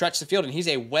 who's going to stretch the field, and he's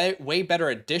a way better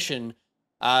addition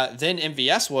than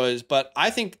MVS was. But I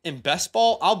think in best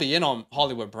ball, I'll be in on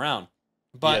Hollywood Brown.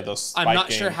 But I'm not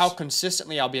sure how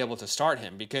consistently I'll be able to start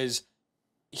him, because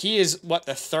he is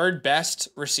the third best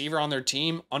receiver on their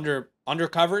team under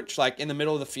coverage, like in the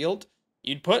middle of the field.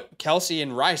 You'd put Kelsey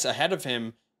and Rice ahead of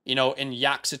him, in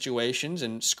yak situations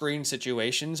and screen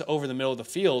situations over the middle of the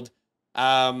field.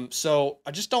 So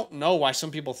I just don't know why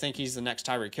some people think he's the next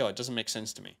Tyreek Hill. It doesn't make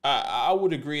sense to me. I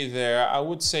would agree there. I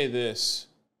would say this.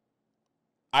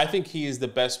 I think he is the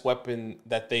best weapon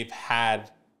that they've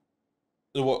had.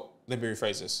 Well, let me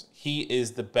rephrase this. He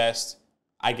is the best,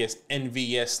 I guess,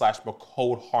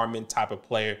 NVS/McCole Harmon type of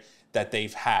player that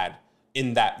they've had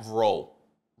in that role,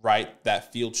 right?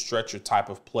 That field stretcher type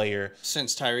of player.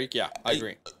 Since Tyreek, yeah, I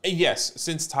agree. Yes,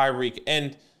 since Tyreek.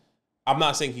 And I'm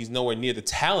not saying he's nowhere near the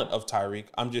talent of Tyreek.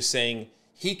 I'm just saying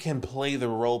he can play the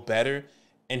role better,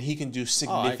 and he can do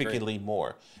significantly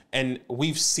more. And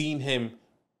we've seen him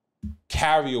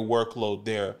carry a workload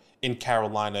there in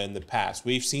Carolina in the past.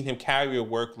 We've seen him carry a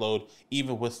workload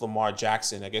even with Lamar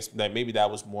Jackson. I guess that maybe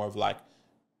that was more of like,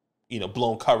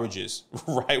 blown coverages,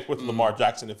 right? With Lamar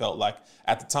Jackson, it felt like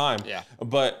at the time. Yeah.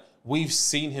 But we've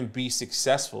seen him be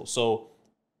successful. So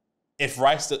if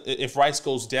Rice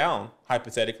goes down,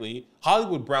 hypothetically,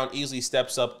 Hollywood Brown easily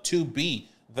steps up to be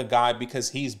the guy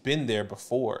because he's been there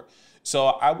before. So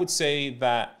I would say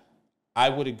that I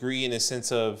would agree in a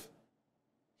sense of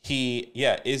he,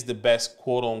 is the best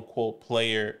quote-unquote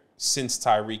player since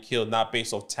Tyreek Hill, not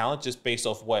based off talent, just based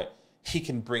off what he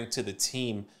can bring to the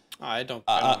team. I don't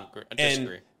agree. I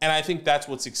disagree. And I think that's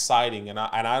what's exciting. And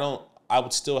I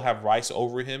would still have Rice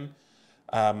over him.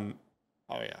 I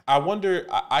wonder,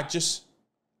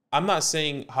 I'm not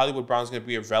saying Hollywood Brown's going to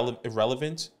be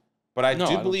irrelevant, but I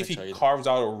do believe he carves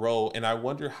out a role, and I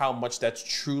wonder how much that's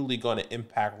truly going to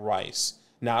impact Rice.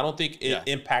 Now, I don't think it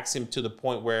impacts him to the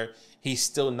point where he's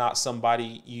still not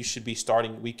somebody you should be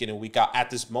starting week in and week out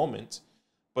at this moment,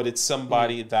 but it's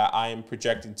somebody that I am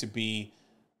projecting to be,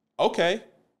 okay,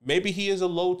 maybe he is a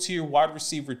low-tier wide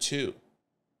receiver too.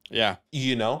 Yeah.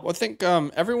 You know? Well, I think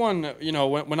everyone, you know,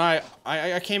 when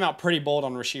I came out pretty bold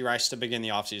on Rashee Rice to begin the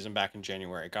offseason back in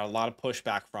January. Got a lot of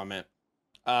pushback from it.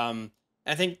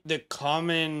 I think the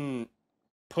common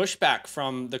pushback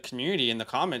from the community in the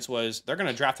comments was they're going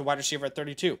to draft a wide receiver at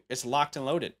 32. It's locked and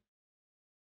loaded.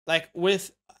 Like,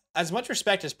 with as much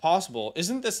respect as possible,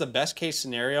 isn't this the best case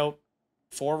scenario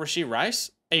for Rashee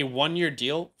Rice? A 1-year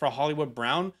deal for Hollywood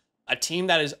Brown, a team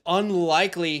that is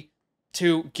unlikely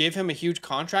to give him a huge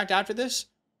contract after this?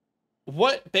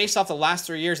 What, based off the last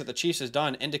 3 years that the Chiefs has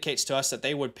done, indicates to us that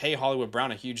they would pay Hollywood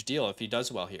Brown a huge deal if he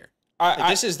does well here?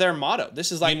 This is their motto.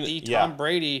 This is like the Tom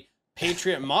Brady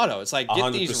Patriot motto. It's like, get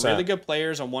 100%. These really good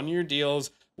players on 1-year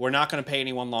deals. We're not going to pay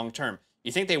anyone long term.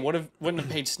 You think they wouldn't have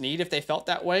paid Snead if they felt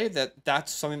that way?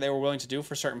 That's something they were willing to do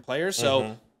for certain players.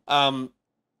 So, in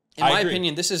my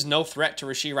opinion, this is no threat to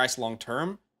Rashee Rice long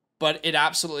term. But it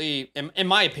absolutely, in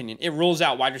my opinion, it rules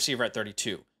out wide receiver at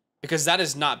 32 because that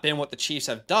has not been what the Chiefs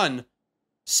have done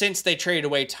since they traded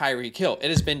away Tyreek Hill. It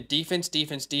has been defense,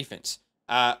 defense, defense.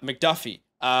 McDuffie,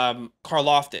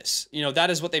 Karlaftis, you know,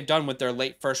 that is what they've done with their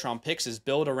late first round picks is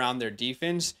build around their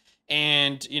defense.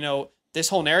 And, you know, this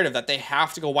whole narrative that they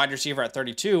have to go wide receiver at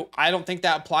 32, I don't think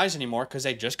that applies anymore because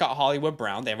they just got Hollywood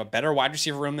Brown. They have a better wide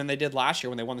receiver room than they did last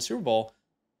year when they won the Super Bowl.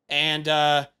 And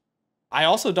I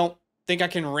also don't think I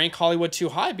can rank Hollywood too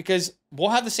high because we'll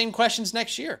have the same questions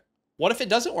next year. What if it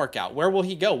doesn't work out? Where will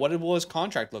he go? What will his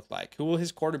contract look like? Who will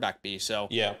his quarterback be? So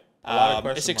yeah,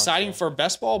 it's exciting for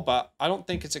best ball, but I don't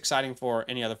think it's exciting for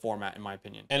any other format, in my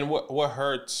opinion. And what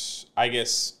hurts, I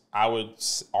guess I would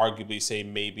arguably say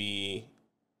maybe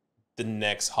the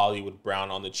next Hollywood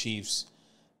Brown on the Chiefs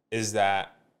is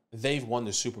that they've won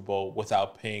the Super Bowl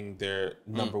without paying their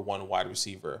number one wide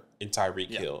receiver in Tyreek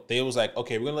Hill. They was like,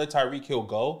 okay, we're going to let Tyreek Hill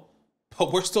go,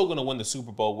 but we're still going to win the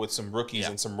Super Bowl with some rookies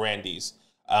and some Randys.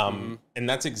 And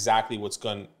that's exactly what's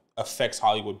going to affect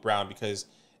Hollywood Brown, because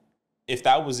if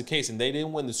that was the case and they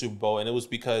didn't win the Super Bowl and it was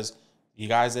because you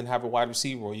guys didn't have a wide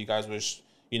receiver or you guys were,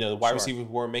 you know, the wide receivers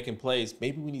weren't making plays,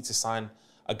 maybe we need to sign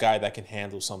a guy that can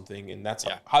handle something. And that's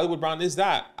Hollywood Brown is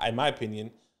that, in my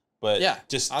opinion, but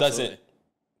just doesn't.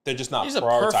 They're just not. He's a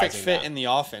perfect fit in the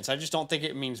offense. I just don't think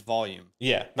it means volume.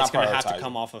 Yeah, it's going to have to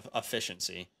come off of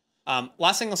efficiency.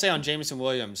 Last thing I'll say on Jameson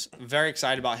Williams, very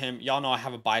excited about him. Y'all know I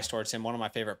have a bias towards him. One of my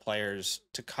favorite players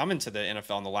to come into the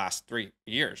NFL in the last 3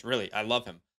 years. Really, I love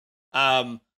him.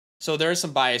 So there is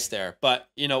some bias there. But,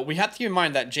 you know, we have to keep in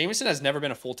mind that Jameson has never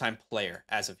been a full-time player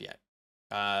as of yet.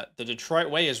 The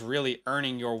Detroit way is really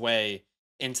earning your way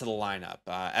into the lineup.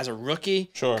 As a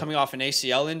rookie, coming off an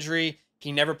ACL injury,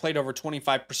 he never played over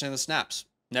 25% of the snaps.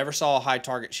 Never saw a high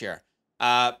target share.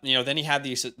 You know, then he had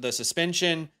the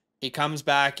suspension. He comes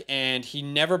back and he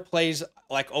never plays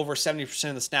like over 70%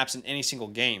 of the snaps in any single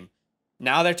game.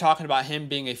 Now they're talking about him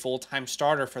being a full-time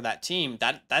starter for that team.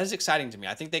 That is exciting to me.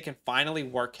 I think they can finally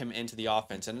work him into the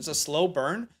offense. And it's a slow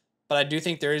burn, but I do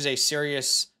think there is a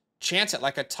serious chance at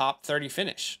like a top 30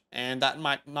 finish. And that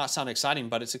might not sound exciting,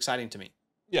 but it's exciting to me.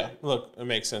 Yeah, look, it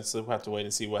makes sense. We'll have to wait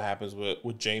and see what happens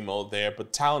with J-Mo there.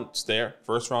 But talent's there.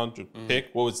 First round pick.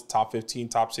 What was it, top 15,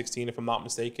 top 16, if I'm not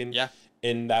mistaken? Yeah.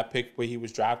 In that pick where he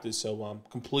was drafted. So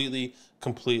completely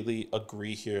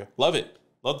agree here. Love it.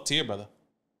 Love the tier, brother.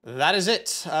 That is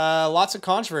it. Lots of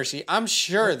controversy. I'm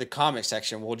sure the comment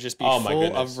section will just be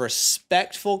full of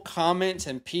respectful comments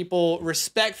and people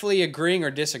respectfully agreeing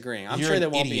or disagreeing. I'm sure there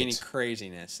won't be any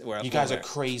craziness. You guys are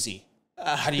crazy.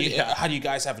 How do you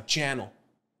guys have a channel?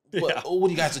 What are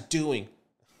you guys doing?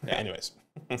 Anyways.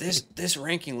 This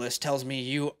ranking list tells me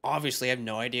you obviously have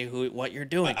no idea what you're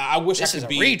doing. I wish this I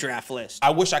could is a redraft list. I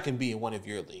wish I could be in one of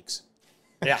your leagues.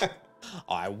 Yeah.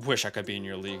 Oh, I wish I could be in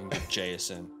your league and get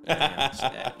Jason.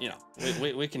 You know,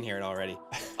 we can hear it already.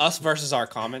 Us versus our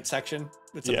comment section.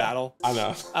 It's a battle. I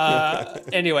know.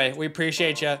 Anyway, we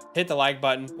appreciate you. Hit the like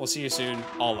button. We'll see you soon.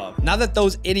 All love. Now that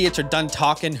those idiots are done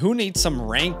talking, who needs some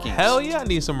rankings? Hell yeah, I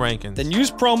need some rankings. Then use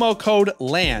promo code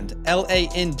LAND,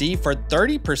 LAND, for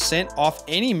 30% off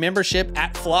any membership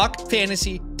at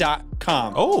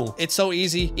flockfantasy.com. Oh. It's so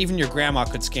easy. Even your grandma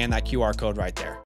could scan that QR code right there.